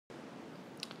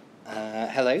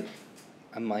Hello,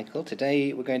 I'm Michael.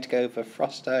 Today we're going to go over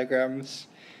frost diagrams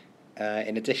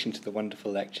in addition to the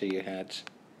wonderful lecture you had.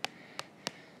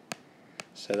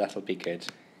 So that'll be good.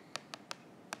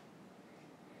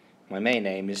 My main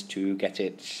aim is to get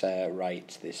it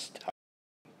right this time.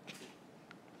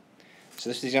 So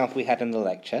this is the example we had in the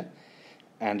lecture,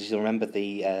 and you'll remember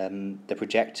the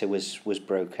projector was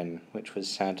broken, which was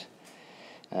sad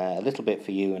a little bit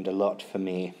for you and a lot for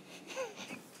me.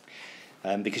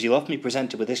 Because you'll often be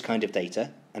presented with this kind of data,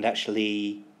 and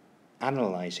actually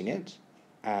analysing it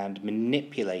and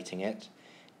manipulating it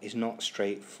is not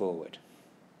straightforward.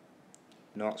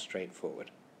 Not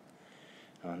straightforward.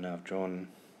 Oh no, I've drawn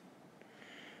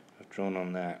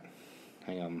on that.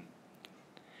 Hang on.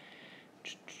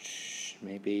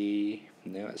 Maybe,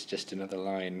 no, it's just another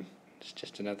line. It's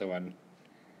just another one.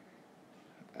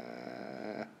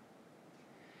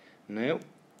 No.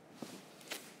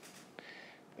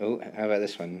 Oh, how about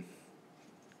this one?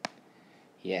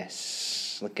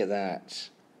 Yes, look at that.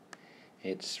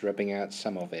 It's rubbing out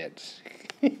some of it.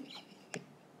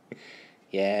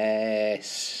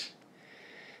 Yes.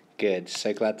 Good,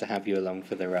 so glad to have you along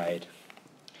for the ride.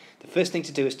 The first thing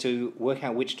to do is to work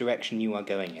out which direction you are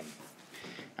going in.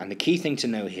 And the key thing to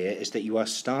know here is that you are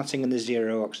starting in the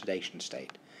zero oxidation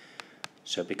state.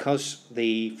 So because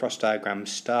the frost diagram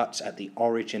starts at the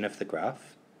origin of the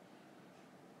graph,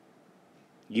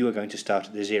 you are going to start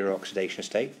at the zero oxidation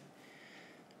state,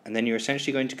 and then you're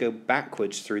essentially going to go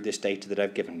backwards through this data that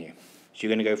I've given you. So you're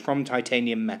going to go from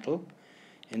titanium metal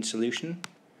in solution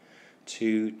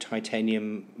to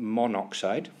titanium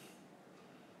monoxide.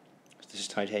 So this is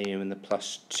titanium in the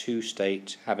 +2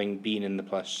 state, having been in the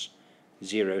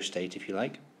 +0 state, if you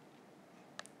like.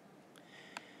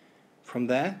 From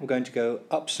there, we're going to go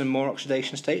up some more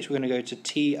oxidation states. We're going to go to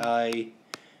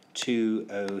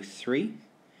Ti2O3,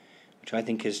 which I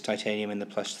think is titanium in the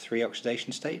 +3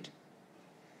 oxidation state.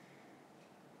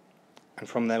 And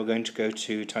from there we're going to go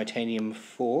to titanium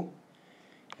 4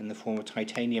 in the form of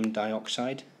titanium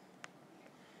dioxide.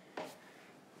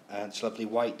 It's lovely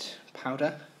white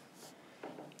powder,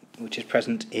 which is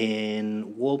present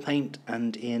in wall paint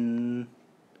and in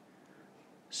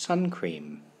sun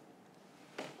cream.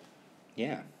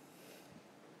 Yeah.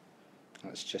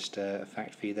 That's just a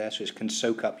fact for you there. So it can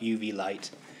soak up UV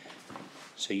light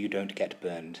so you don't get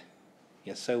burned.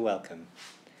 You're so welcome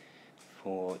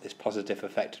for this positive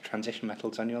effect of transition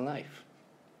metals on your life.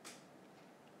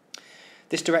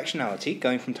 This directionality,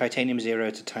 going from titanium 0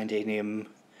 to titanium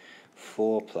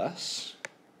 4 plus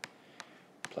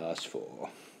 4,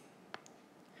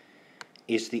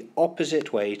 is the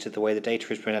opposite way to the way the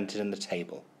data is presented in the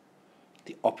table.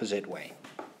 The opposite way.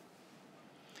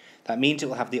 That means it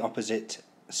will have the opposite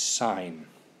sign.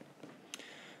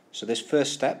 So this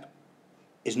first step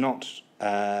is not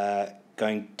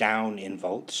going down in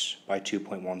volts by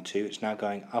 2.12, it's now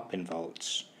going up in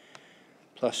volts,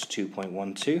 plus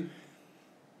 2.12.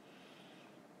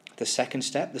 The second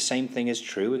step, the same thing is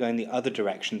true, we're going the other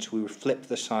direction, so we flip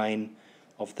the sign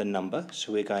of the number,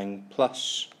 so we're going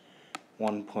plus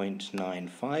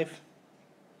 1.95.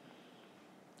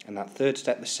 And that third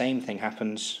step, the same thing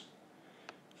happens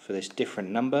for this different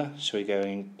number, so we're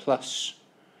going plus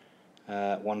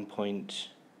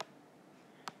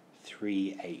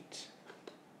 1.38.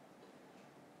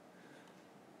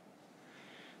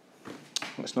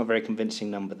 That's not a very convincing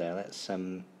number there. Let's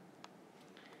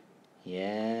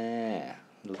yeah,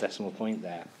 little decimal point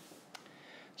there.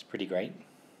 It's pretty great.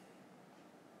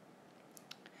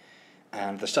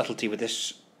 And the subtlety with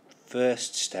this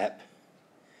first step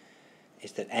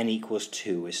is that n equals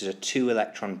 2. This is a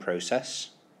 2-electron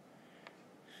process.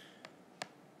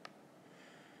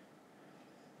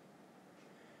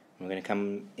 We're going to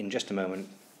come in just a moment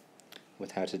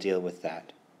with how to deal with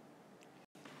that.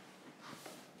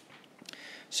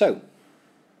 So,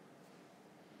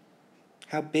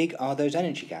 how big are those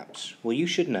energy gaps? Well, you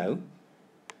should know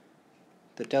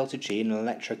that delta G in an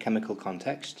electrochemical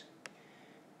context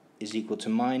is equal to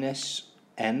minus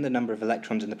n, the number of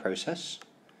electrons in the process,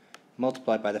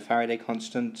 multiplied by the Faraday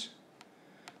constant,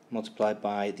 multiplied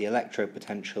by the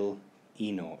electropotential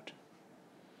E0.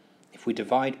 If we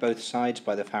divide both sides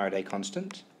by the Faraday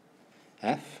constant,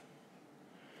 F,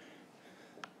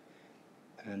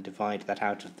 and divide that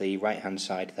out of the right-hand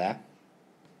side there,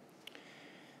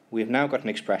 we have now got an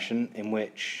expression in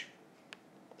which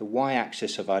the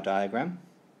y-axis of our diagram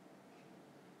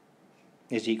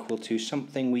is equal to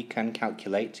something we can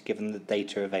calculate given the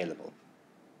data available.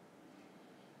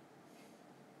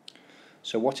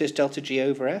 So what is delta G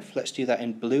over F? Let's do that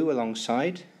in blue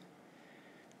alongside.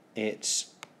 It's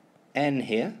n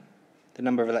here, the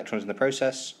number of electrons in the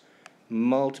process,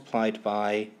 multiplied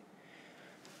by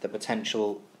the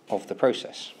potential of the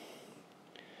process.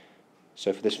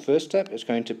 So for this first step, it's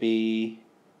going to be,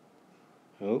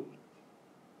 it's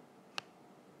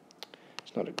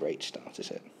not a great start,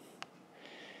 is it?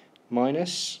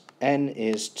 Minus n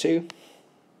is 2,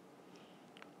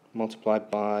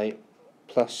 multiplied by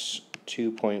plus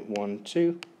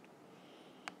 2.12,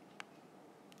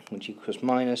 which equals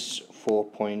minus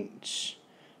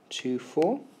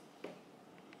 4.24.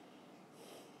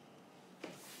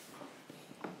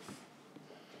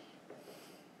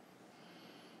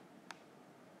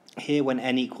 Here, when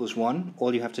n equals 1,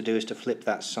 all you have to do is to flip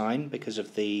that sign because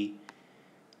of the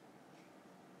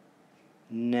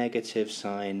negative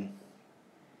sign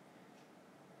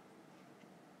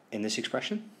in this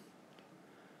expression.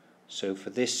 So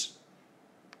for this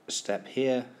step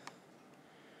here,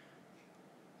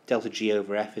 delta G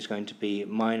over F is going to be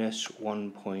minus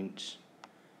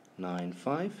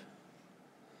 1.95.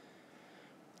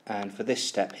 And for this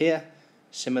step here,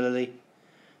 similarly,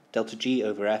 delta G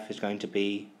over F is going to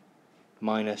be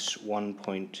minus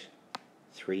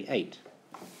 1.38.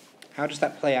 How does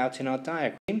that play out in our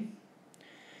diagram?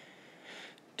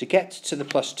 To get to the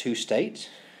 +2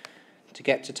 state, to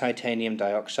get to titanium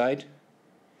dioxide,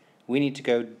 we need to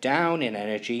go down in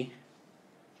energy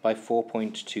by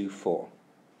 4.24.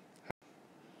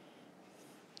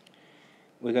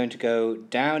 We're going to go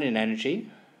down in energy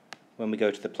when we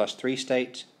go to the +3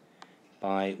 state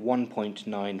by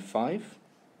 1.95.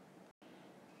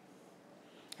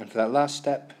 And for that last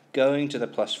step, going to the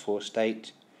 +4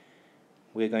 state,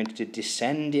 we're going to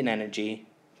descend in energy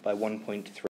by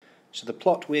 1.3. So the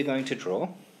plot we're going to draw,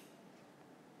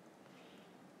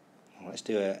 let's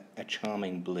do a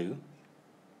charming blue,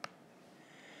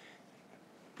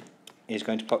 is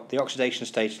going to plot the oxidation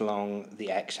state along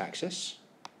the x-axis,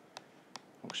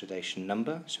 oxidation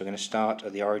number. So we're going to start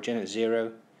at the origin at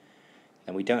 0,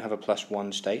 and we don't have a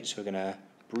 +1 state, so we're going to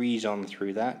breeze on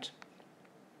through that.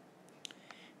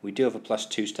 We do have a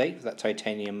 +2 state for that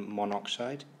titanium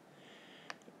monoxide.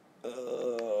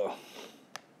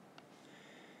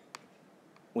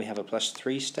 We have a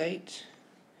 +3 state,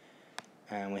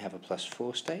 and we have a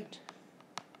 +4 state.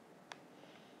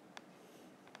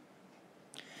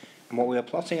 And what we are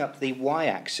plotting up the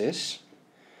y-axis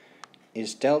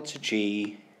is delta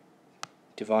G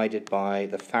divided by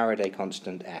the Faraday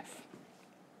constant F.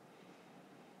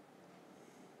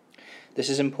 This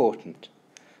is important.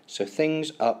 So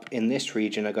things up in this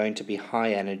region are going to be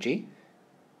high energy.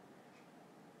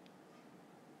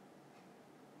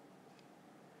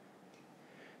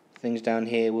 Things down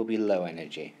here will be low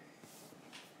energy.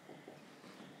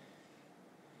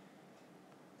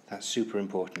 That's super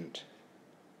important.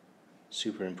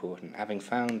 Super important. Having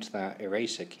found that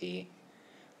eraser key,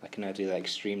 I can now do that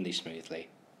extremely smoothly.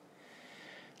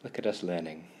 Look at us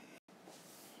learning.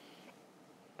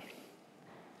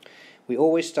 We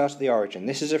always start at the origin.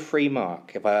 This is a free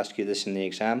mark, if I ask you this in the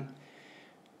exam,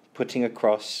 putting a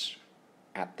cross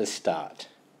at the start.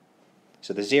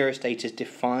 So the 0 state is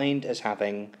defined as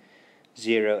having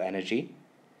 0 energy,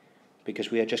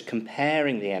 because we are just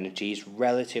comparing the energies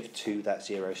relative to that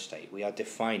 0 state. We are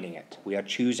defining it. We are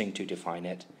choosing to define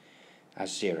it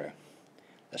as 0.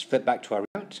 Let's flip back to our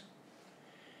route.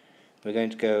 We're going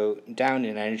to go down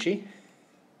in energy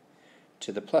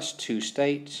to the +2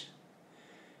 state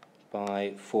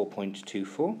by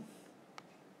 4.24.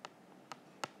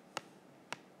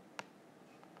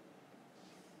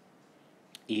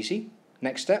 Easy.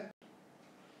 Next step.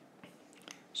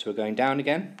 So we're going down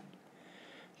again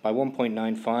by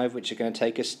 1.95, which is going to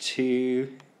take us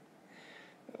to,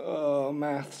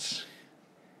 maths,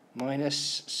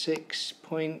 minus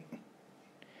 6.19.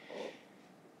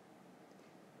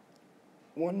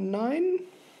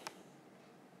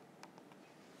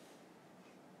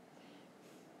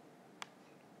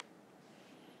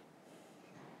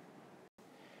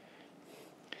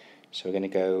 So we're going to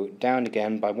go down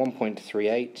again by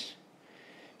 1.38,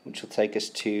 which will take us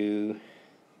to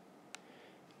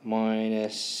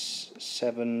minus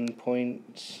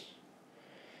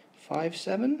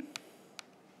 7.57.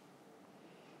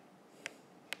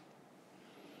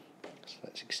 So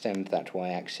let's extend that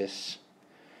y-axis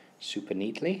super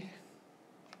neatly.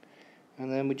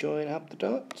 And then we join up the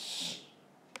dots.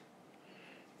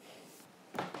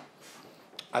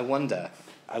 I wonder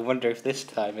if this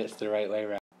time it's the right way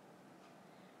around.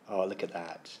 Oh, look at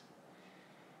that.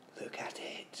 Look at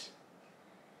it.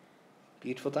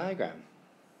 Beautiful diagram.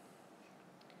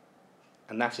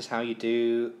 And that is how you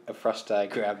do a frost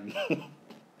diagram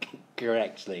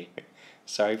correctly.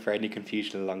 Sorry for any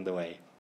confusion along the way.